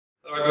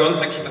Hello everyone,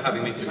 thank you for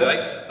having me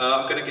today.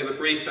 I'm going to give a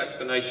brief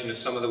explanation of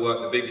some of the work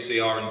that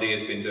BBC R&D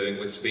has been doing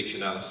with speech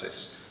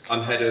analysis. I'm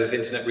Head of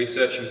Internet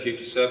Research and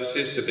Future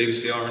Services for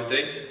BBC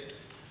R&D.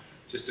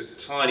 Just a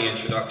tiny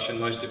introduction,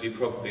 most of you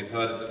probably have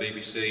heard of the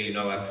BBC, you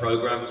know our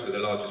programmes, we're the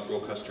largest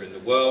broadcaster in the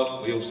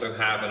world. We also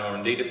have an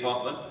R&D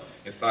department.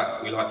 In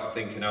fact, we like to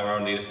think in our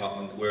R&D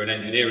department that we're an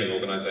engineering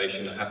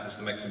organisation that happens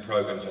to make some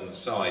programmes on the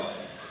side.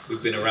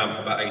 We've been around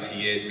for about 80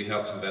 years. We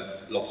helped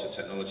invent lots of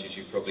technologies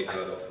you've probably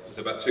heard of. There's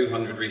about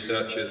 200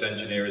 researchers,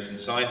 engineers and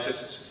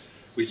scientists.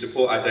 We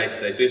support our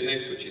day-to-day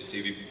business, which is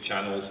TV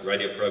channels,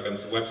 radio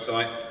programmes, the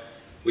website.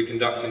 We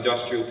conduct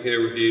industrial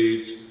peer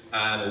reviews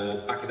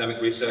or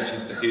academic research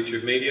into the future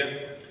of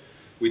media.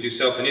 We do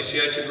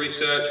self-initiated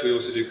research. We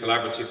also do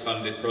collaborative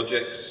funded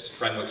projects,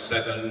 Framework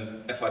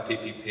 7,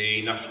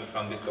 FIPPP, national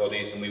funded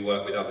bodies, and we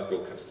work with other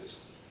broadcasters.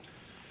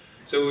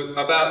 So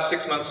about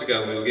 6 months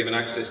ago we were given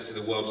access to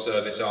the World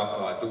Service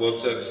Archive. The World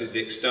Service is the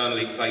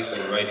externally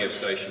facing radio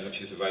station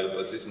which is available,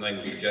 as its name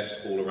would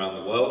suggest, all around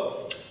the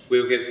world.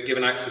 We were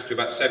given access to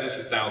about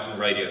 70,000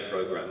 radio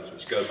programmes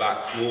which go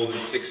back more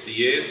than 60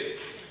 years.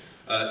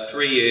 It's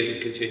 3 years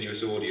of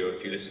continuous audio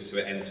if you listen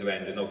to it end to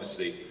end, and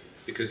obviously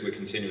because we're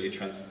continually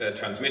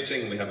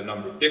transmitting and we have a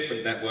number of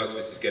different networks,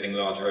 this is getting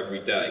larger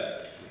every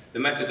day. The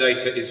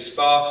metadata is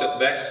sparse at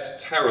best,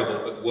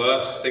 terrible at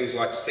worst. Things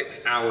like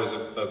 6 hours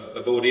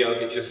of audio,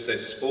 it just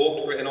says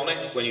sport written on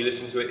it. When you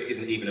listen to it, it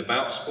isn't even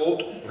about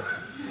sport.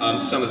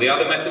 Some of the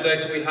other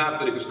metadata we have,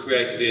 that it was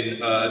created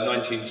in a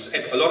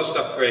lot of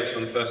stuff created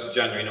on the 1st of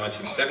January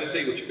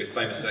 1970, which would be a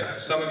famous date to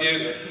some of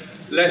you.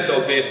 Less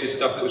obvious is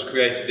stuff that was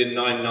created in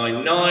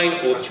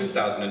 999 or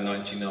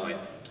 2099.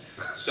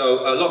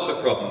 So lots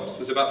of problems.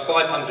 There's about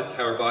 500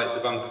 terabytes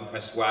of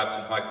uncompressed WAVs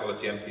and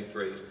high-quality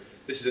MP3s.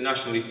 This is a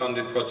nationally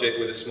funded project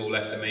with a small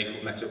SME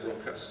called Meta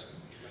Broadcast.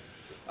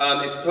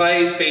 It's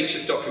plays,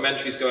 features,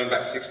 documentaries going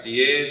back 60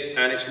 years,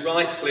 and it's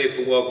rights cleared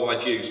for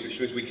worldwide use, which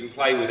means we can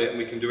play with it and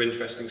we can do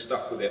interesting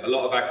stuff with it. A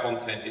lot of our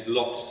content is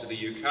locked to the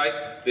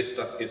UK, this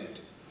stuff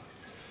isn't.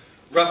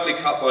 Roughly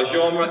cut by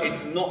genre,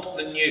 it's not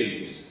the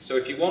news. So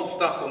if you want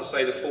stuff on,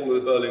 say, the fall of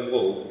the Berlin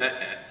Wall,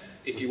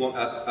 if you want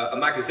a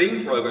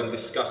magazine programme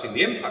discussing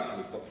the impact of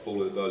the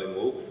fall of the Berlin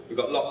Wall, we've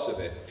got lots of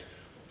it.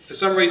 For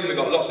some reason we've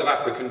got lots of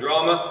African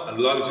drama and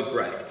loads of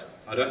Brecht.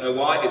 I don't know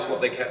why, it's what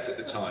they kept at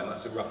the time,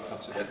 that's a rough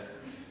cut of it.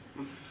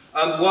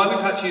 Why we've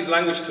had to use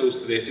language tools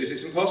for this is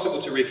it's impossible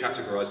to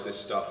recategorise this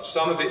stuff.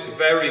 Some of it's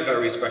very,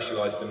 very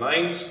specialised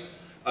domains.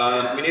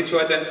 We need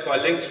to identify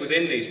links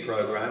within these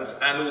programmes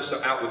and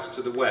also outwards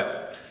to the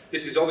web.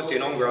 This is obviously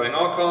an ongoing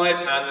archive,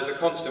 and there's a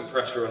constant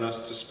pressure on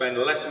us to spend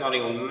less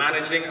money on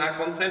managing our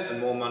content and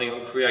more money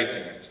on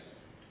creating it.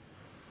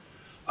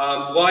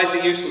 Why is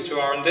it useful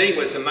to R&D?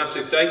 Well, it's a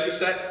massive data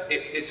set.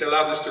 It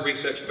allows us to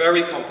research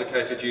very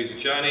complicated user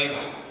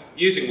journeys,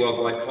 using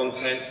worldwide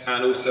content,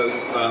 and also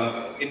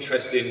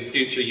interest in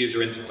future user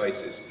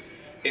interfaces.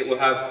 It will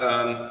have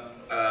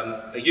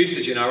a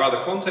usage in our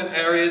other content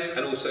areas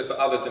and also for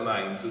other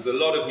domains. There's a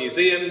lot of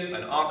museums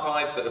and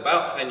archives that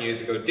about 10 years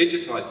ago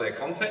digitised their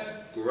content.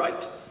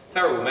 Great.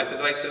 Terrible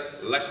metadata,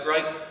 less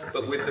great,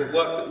 but with the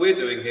work that we're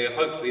doing here,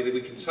 hopefully that we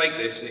can take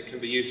this and it can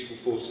be useful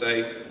for,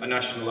 say, a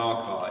national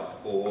archive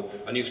or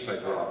a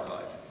newspaper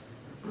archive.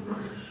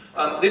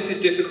 This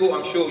is difficult,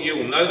 I'm sure you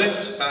all know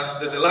this.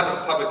 There's a lack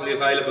of publicly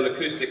available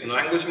acoustic and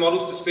language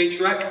models for speech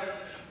rec.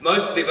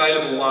 Most of the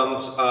available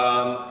ones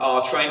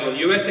are trained on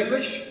US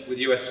English with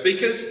US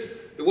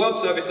speakers. The World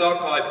Service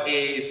Archive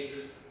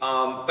is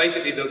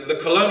basically the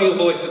colonial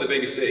voice of the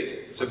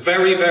BBC. So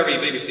very, very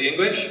BBC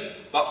English,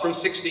 but from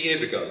 60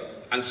 years ago,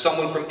 and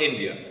someone from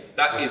India.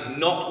 That is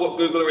not what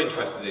Google are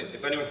interested in.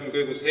 If anyone from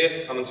Google's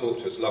here, come and talk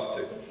to us, love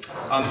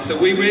to. So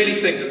we really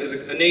think that there's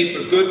a need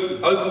for a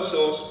good open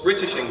source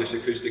British English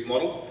acoustic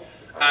model,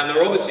 and there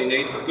are obviously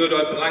needs for good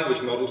open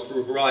language models for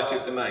a variety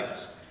of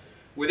domains.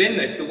 Within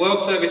this, the World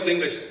Service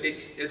English,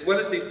 as well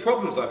as these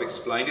problems I've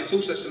explained, it's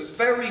also some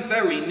very,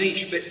 very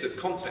niche bits of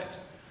content.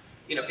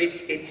 You know,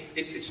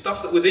 it's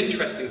stuff that was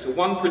interesting to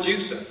one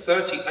producer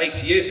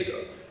 38 years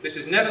ago. This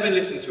has never been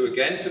listened to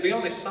again. To be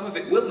honest, some of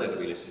it will never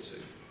be listened to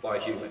by a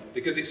human,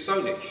 because it's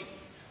so niche,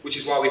 which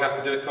is why we have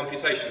to do it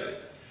computationally.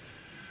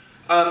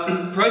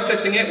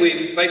 Processing it,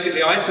 we've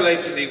basically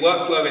isolated the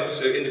workflow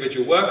into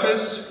individual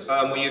workers.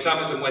 We use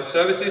Amazon Web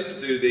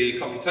Services to do the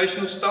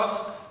computational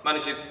stuff,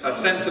 manage it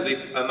sensibly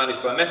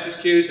managed by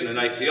message queues and an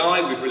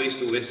API. We've released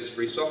all this as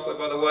free software,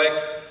 by the way.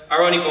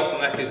 Our only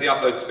bottleneck is the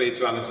upload speed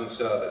to Amazon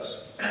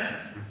servers.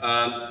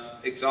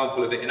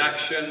 Example of it in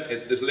action.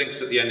 There's links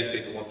at the end if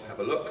people want to have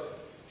a look.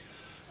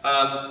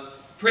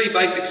 Pretty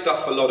basic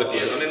stuff for a lot of you.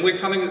 I mean, we're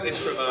coming at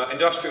this from an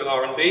industrial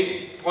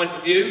R&D point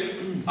of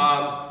view.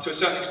 To a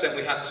certain extent,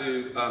 we had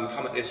to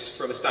come at this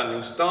from a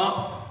standing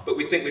start, but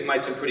we think we've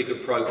made some pretty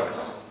good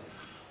progress.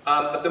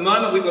 At the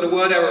moment, we've got a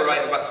word error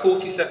rate of about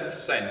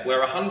 47%,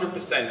 where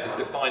 100% is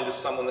defined as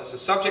someone that's a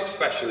subject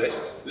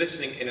specialist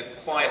listening in a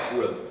quiet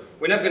room.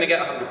 We're never going to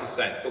get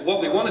 100%, but what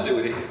we want to do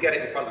with this is get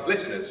it in front of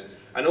listeners.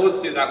 And in order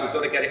to do that, we've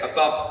got to get it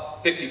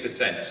above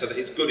 50% so that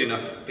it's good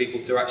enough for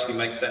people to actually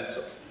make sense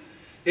of.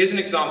 Here's an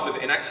example of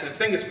it in action, and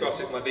fingers crossed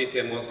if my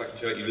VPN works I can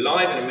show it you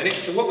live in a minute.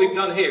 So what we've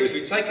done here is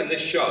we've taken this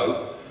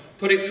show,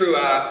 put it through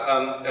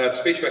our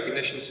speech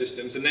recognition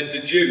systems, and then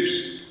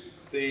deduced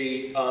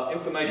the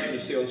information you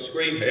see on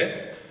screen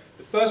here.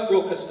 The first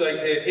broadcast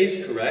date here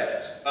is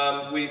correct.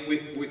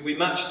 We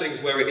match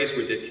things where it is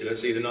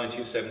ridiculous, either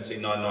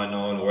 1917,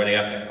 999, or any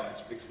other thing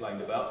I've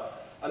explained about.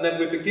 And then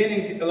we're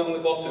beginning along the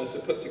bottom to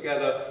put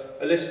together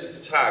a list of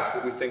the tags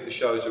that we think the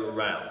shows are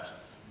around.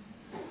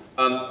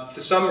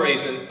 For some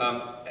reason,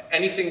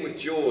 anything with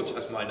George,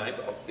 as my name,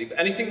 but obviously, but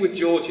anything with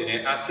George in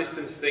it, our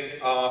systems think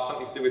are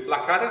something to do with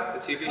Blackadder, the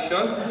TV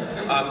show.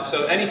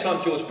 So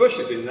anytime George Bush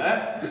is in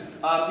there,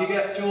 you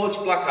get George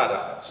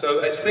Blackadder.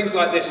 So it's things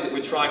like this that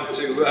we're trying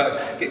to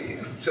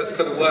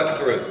kind of work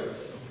through.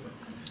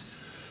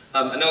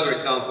 Another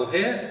example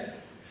here.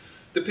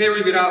 The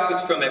peer-reviewed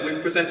outputs from it,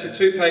 we've presented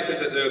 2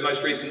 papers at the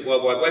most recent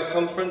World Wide Web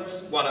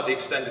Conference, one at the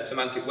Extended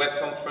Semantic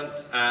Web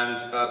Conference, and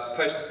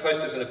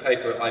posters and a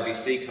paper at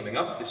IBC coming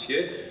up this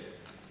year.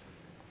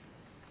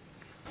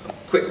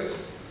 Quick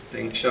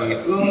thing showing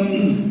it live,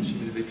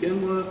 assuming the VPN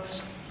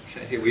works.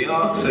 Okay, here we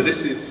are. So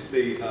this is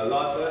the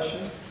live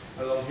version.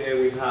 Along here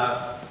we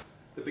have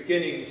the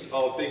beginnings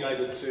of being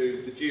able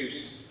to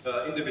deduce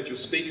individual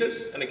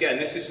speakers. And again,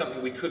 this is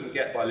something we couldn't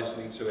get by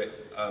listening to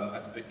it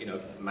as a bit,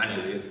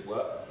 manually, as it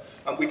were.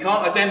 We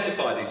can't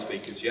identify these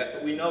speakers yet,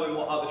 but we know in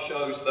what other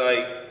shows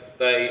they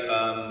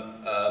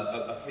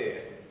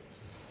appear.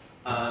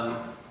 And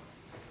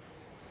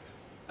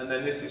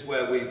then this is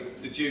where we've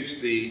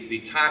deduced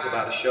the tag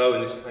about a show. In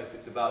this case,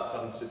 it's about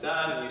Southern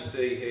Sudan. And you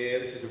see here,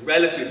 this is a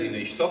relatively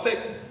niche topic,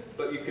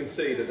 but you can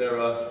see that there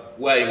are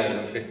way more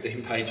than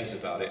 15 pages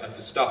about it. And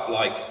for stuff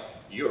like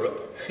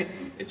Europe,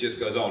 it just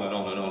goes on and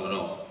on and on and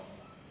on.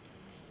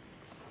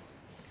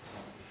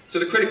 So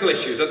the critical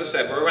issues, as I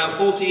said, we're around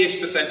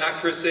 40-ish%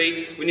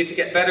 accuracy. We need to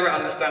get better at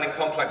understanding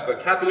complex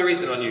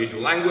vocabularies and unusual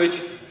language.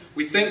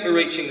 We think we're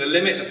reaching the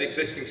limit of the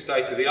existing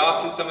state of the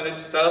art in some of this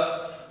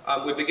stuff.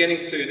 We're beginning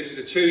to, this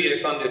is a 2-year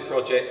funded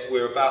project,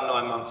 we're about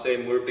 9 months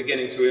in, we're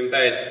beginning to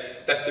embed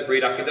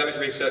best-of-breed academic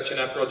research in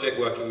our project,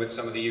 working with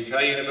some of the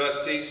UK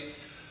universities.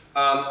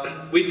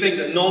 We think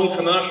that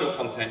non-commercial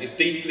content is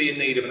deeply in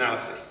need of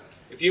analysis.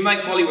 If you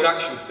make Hollywood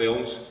action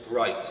films,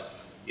 great.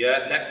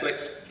 Yeah,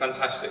 Netflix,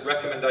 fantastic.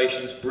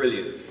 Recommendations,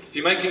 brilliant. If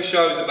you're making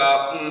shows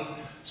about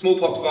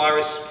smallpox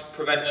virus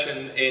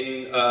prevention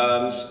in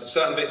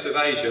certain bits of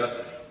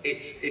Asia,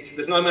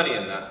 there's no money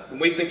in that. And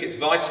we think it's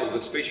vital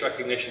that speech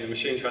recognition and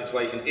machine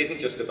translation isn't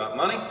just about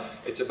money,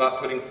 it's about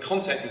putting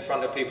content in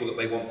front of people that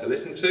they want to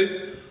listen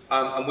to,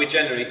 and we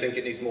generally think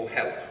it needs more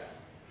help.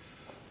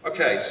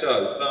 Okay,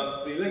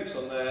 so the links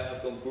on there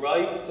have gone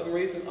grey for some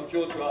reason. I'm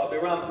George Wright, I'll be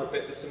around for a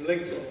bit. There's some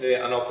links on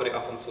here and I'll put it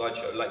up on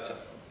slideshow later.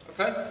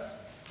 Okay?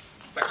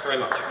 Thanks very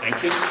much.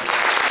 Thank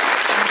you.